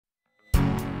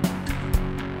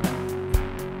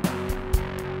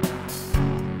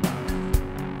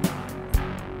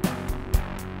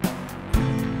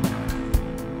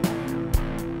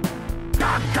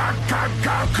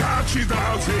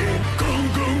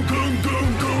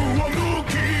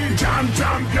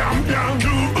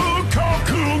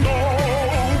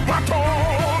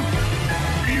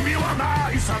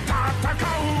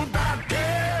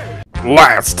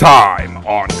Last time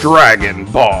on Dragon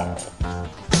Ball.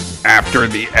 After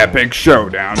the epic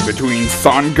showdown between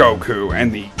Son Goku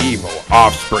and the evil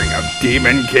offspring of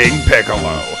Demon King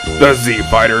Piccolo, the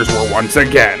Z-Fighters were once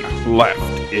again left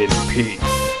in peace.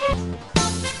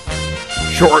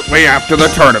 Shortly after the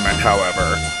tournament,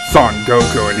 however, Son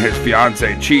Goku and his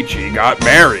fiancée Chi-Chi got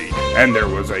married, and there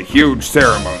was a huge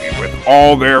ceremony with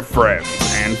all their friends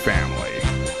and family.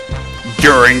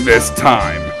 During this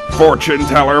time, fortune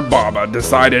teller Baba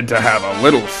decided to have a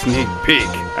little sneak peek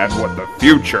at what the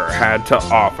future had to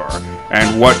offer,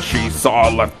 and what she saw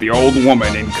left the old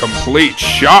woman in complete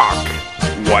shock.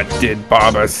 What did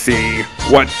Baba see?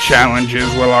 What challenges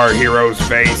will our heroes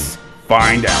face?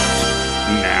 Find out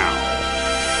now.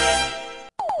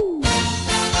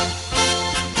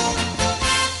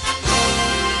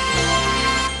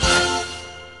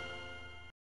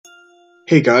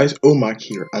 Hey guys, Omak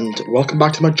here, and welcome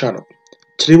back to my channel.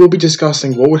 Today we'll be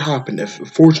discussing what would happen if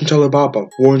Fortune Teller Baba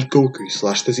warned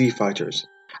Goku / the Z-Fighters.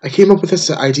 I came up with this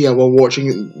idea while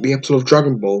watching the episode of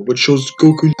Dragon Ball which shows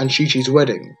Goku and Chi-Chi's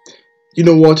wedding. You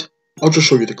know what? I'll just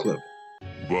show you the clip.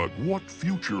 But what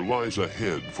future lies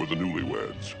ahead for the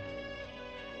newlyweds?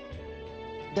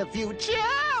 The future?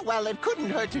 Well, it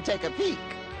couldn't hurt to take a peek.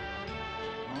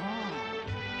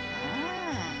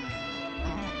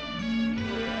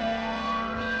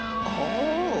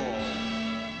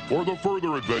 For the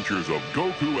further adventures of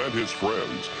Goku and his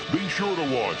friends, be sure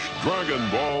to watch Dragon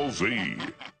Ball Z.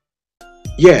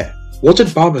 Yeah, what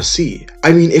did Baba see?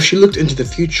 I mean, if she looked into the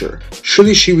future,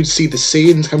 surely she would see the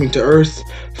Saiyans coming to Earth,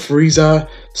 Frieza,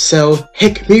 Cell,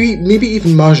 heck, maybe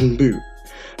even Majin Buu.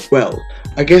 Well,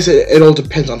 I guess it all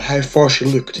depends on how far she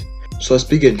looked. So let's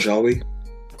begin, shall we?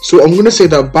 So I'm gonna say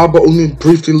that Baba only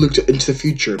briefly looked into the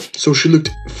future, so she looked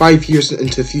 5 years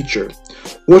into the future.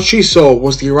 What she saw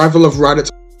was the arrival of Raditz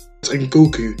and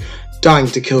Goku dying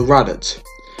to kill Raditz.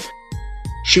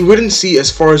 She wouldn't see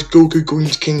as far as Goku going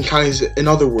to King Kai's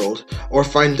another world, or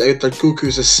find out that Goku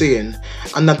is a Saiyan,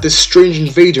 and that this strange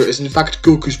invader is in fact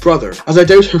Goku's brother, as I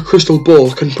doubt her crystal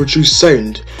ball can produce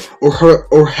sound, or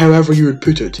however you would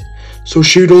put it. So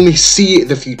she would only see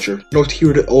the future, not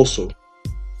hear it also.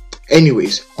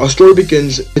 Anyways, our story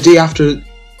begins the day after the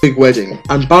big wedding,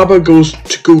 and Baba goes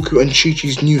to Goku and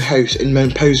Chi-Chi's new house in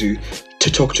Mount Pauzu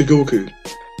to talk to Goku.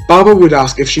 Baba would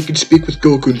ask if she could speak with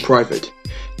Goku in private.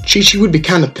 Chi-Chi would be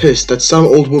kinda pissed that some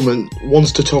old woman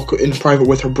wants to talk in private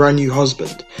with her brand new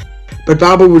husband, but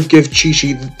Baba would give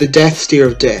Chi-Chi the death stare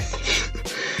of death,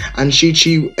 and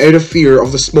Chi-Chi, out of fear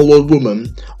of the small old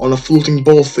woman on a floating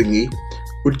ball thingy,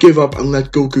 would give up and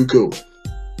let Goku go.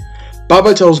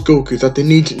 Baba tells Goku that they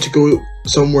need to go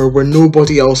somewhere where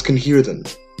nobody else can hear them.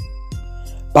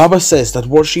 Baba says that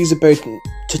what she's about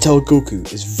to tell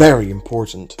Goku is very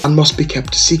important and must be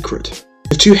kept a secret.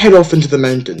 The two head off into the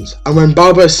mountains, and when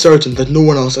Baba is certain that no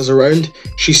one else is around,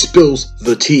 she spills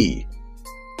the tea.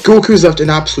 Goku is left in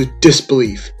absolute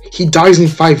disbelief. He dies in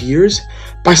 5 years?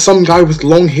 By some guy with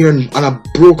long hair and a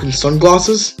broken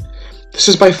sunglasses? This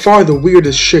is by far the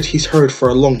weirdest shit he's heard for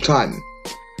a long time.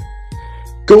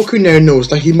 Goku now knows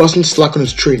that he mustn't slack on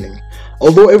his training.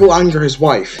 Although it will anger his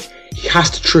wife, he has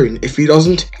to train. If he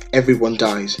doesn't, everyone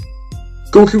dies.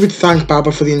 Goku would thank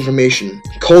Baba for the information,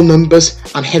 call Nimbus,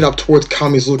 and head up towards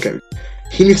Kami's lookout.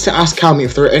 He needs to ask Kami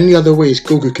if there are any other ways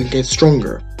Goku can get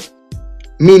stronger.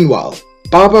 Meanwhile,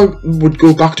 Baba would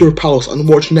go back to her palace and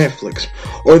watch Netflix,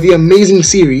 or the amazing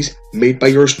series made by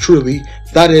yours truly,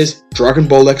 that is, Dragon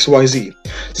Ball XYZ.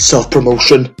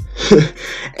 Self-promotion.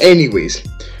 Anyways,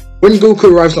 when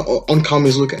Goku arrives on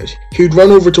Kami's lookout, he would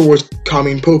run over towards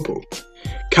Kami and Popo.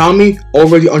 Kami,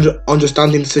 already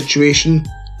understanding the situation,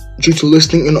 due to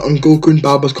listening in on Goku and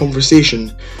Baba's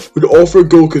conversation, would offer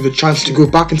Goku the chance to go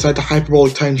back inside the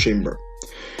hyperbolic time chamber.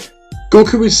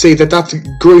 Goku would say that that's a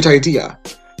great idea,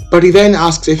 but he then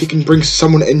asks if he can bring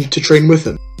someone in to train with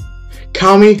him.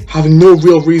 Kami, having no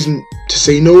real reason to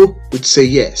say no, would say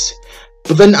yes,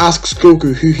 but then asks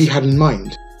Goku who he had in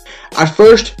mind. At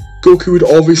first, Goku would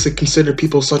obviously consider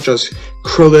people such as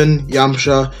Krillin,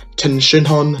 Yamcha,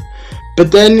 Tenshinhan,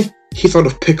 but then he thought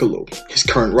of Piccolo, his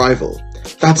current rival.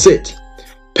 That's it.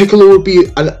 Piccolo would be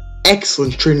an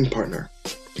excellent training partner.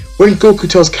 When Goku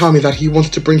tells Kami that he wants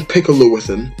to bring Piccolo with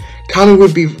him, Kami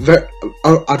would be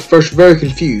at first very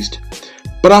confused,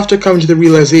 but after coming to the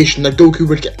realization that Goku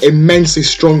would get immensely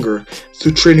stronger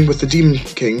through training with the Demon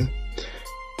King,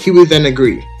 he would then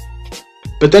agree.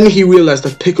 But then he realized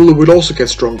that Piccolo would also get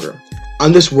stronger,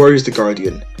 and this worries the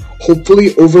Guardian.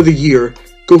 Hopefully, over the year,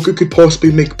 Goku could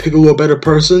possibly make Piccolo a better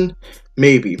person?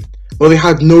 Maybe. Well, they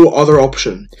had no other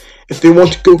option. If they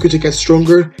wanted Goku to get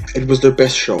stronger, it was their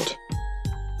best shot.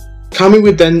 Kami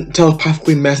would then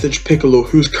telepathically message Piccolo,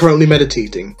 who is currently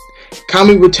meditating.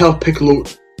 Kami would tell Piccolo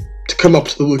to come up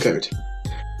to the lookout.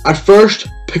 At first,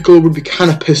 Piccolo would be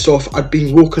kinda pissed off at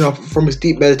being woken up from his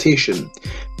deep meditation,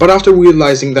 but after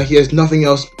realizing that he has nothing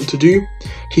else to do,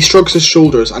 he shrugs his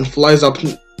shoulders and flies up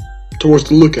towards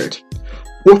the lookout.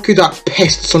 What could that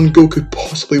pest Son Goku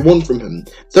possibly want from him?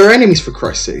 They're enemies, for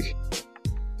Christ's sake.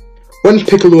 When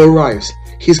Piccolo arrives,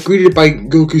 he is greeted by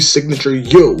Goku's signature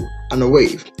 "Yo" and a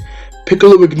wave.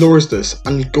 Piccolo ignores this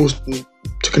and goes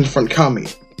to confront Kami.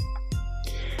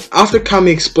 After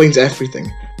Kami explains everything,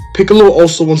 Piccolo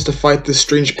also wants to fight this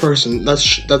strange person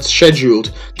that's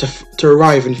scheduled to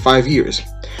arrive in 5 years.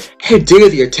 How dare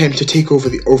they attempt to take over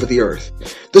the Earth?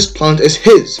 This planet is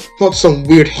his, not some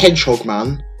weird hedgehog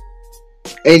man.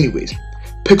 Anyways,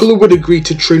 Piccolo would agree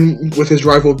to train with his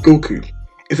rival Goku.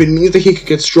 If it means that he could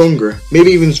get stronger,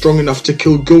 maybe even strong enough to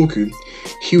kill Goku,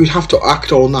 he would have to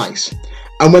act all nice.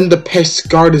 And when the pest's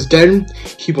guard is down,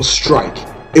 he will strike.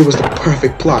 It was the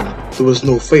perfect plan, there was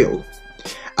no fail.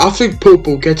 After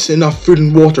Popo gets enough food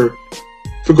and water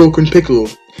for Goku and Piccolo,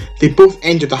 they both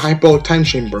enter the hyperbolic time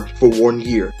chamber for 1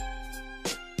 year.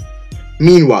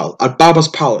 Meanwhile, at Baba's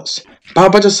palace,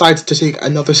 Baba decides to take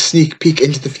another sneak peek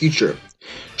into the future.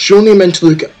 She only meant to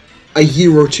look a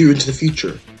year or two into the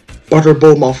future, but her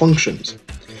ball malfunctions,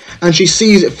 and she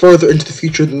sees it further into the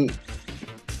future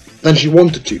than she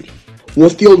wanted to.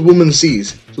 What the old woman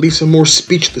sees leaves her more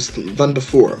speechless than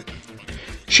before.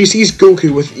 She sees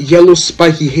Goku with yellow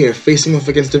spiky hair facing off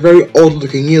against a very odd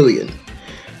looking alien.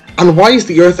 And why is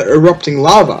the Earth erupting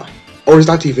lava? Or is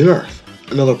that even Earth?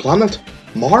 Another planet?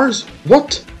 Mars?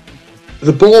 What?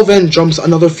 The ball then jumps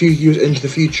another few years into the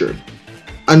future,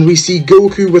 and we see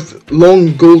Goku with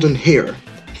long golden hair,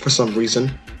 for some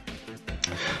reason,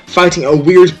 fighting a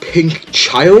weird pink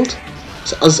child?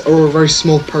 Or a very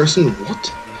small person?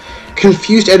 What?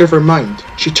 Confused out of her mind,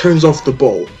 she turns off the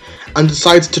ball and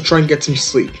decides to try and get some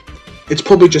sleep. It's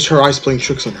probably just her eyes playing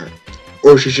tricks on her.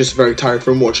 Or she's just very tired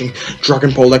from watching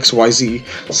Dragon Ball XYZ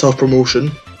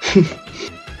self-promotion.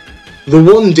 The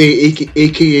 1 day,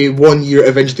 aka 1 year,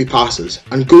 eventually passes,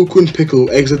 and Goku and Piccolo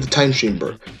exit the time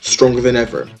chamber, stronger than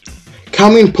ever.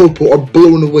 Kami and Popo are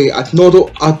blown away at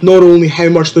not only how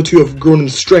much the two have grown in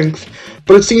strength,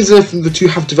 but it seems as if the two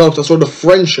have developed a sort of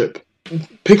friendship.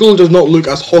 Piccolo does not look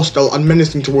as hostile and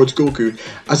menacing towards Goku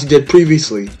as he did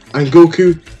previously, and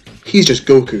Goku, he's just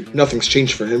Goku, nothing's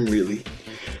changed for him really.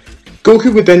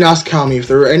 Goku would then ask Kami if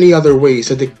there are any other ways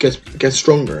that they get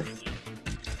stronger.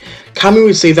 Kami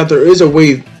would say that there is a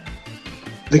way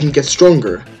they can get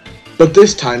stronger, but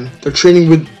this time their training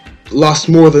would last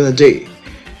more than a day.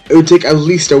 It would take at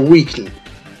least a week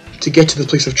to get to the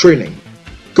place of training.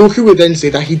 Goku would then say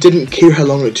that he didn't care how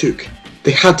long it took,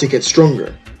 they had to get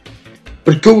stronger.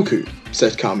 But Goku,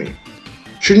 said Kami,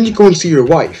 shouldn't you go and see your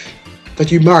wife,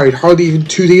 that you married hardly even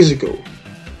 2 days ago?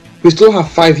 We still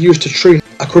have 5 years to train,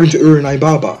 according to Uranai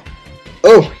Baba.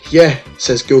 Oh, yeah,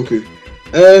 says Goku.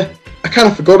 I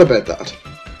kinda forgot about that.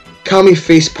 Kami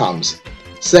face palms,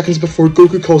 seconds before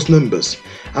Goku calls Nimbus,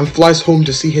 and flies home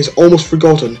to see his almost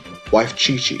forgotten wife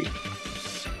Chi-Chi.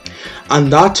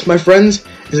 And that, my friends,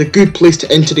 is a good place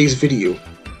to end today's video.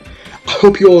 I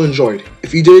hope you all enjoyed.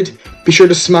 If you did, be sure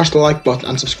to smash the like button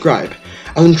and subscribe,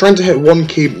 as I'm trying to hit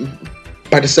 1K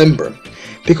by December,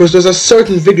 because there's a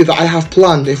certain video that I have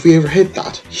planned if we ever hit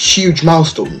that huge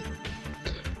milestone.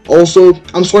 Also,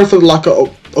 I'm sorry for the lack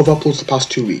of uploads the past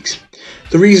 2 weeks.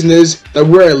 The reason is that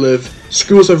where I live,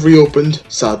 schools have reopened,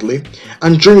 sadly,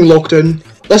 and during lockdown,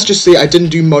 let's just say I didn't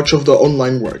do much of the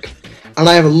online work, and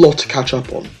I have a lot to catch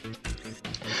up on.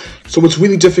 So it's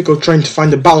really difficult trying to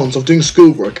find a balance of doing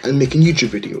schoolwork and making YouTube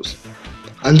videos.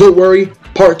 And don't worry,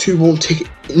 part 2 won't take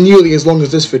nearly as long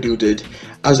as this video did,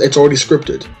 as it's already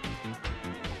scripted.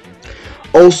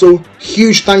 Also,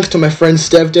 huge thanks to my friend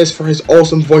StevDes for his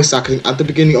awesome voice acting at the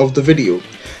beginning of the video.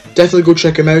 Definitely go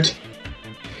check him out.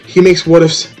 He makes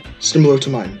what-ifs similar to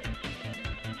mine.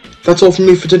 That's all from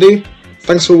me for today.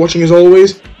 Thanks for watching as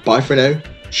always. Bye for now.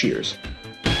 Cheers.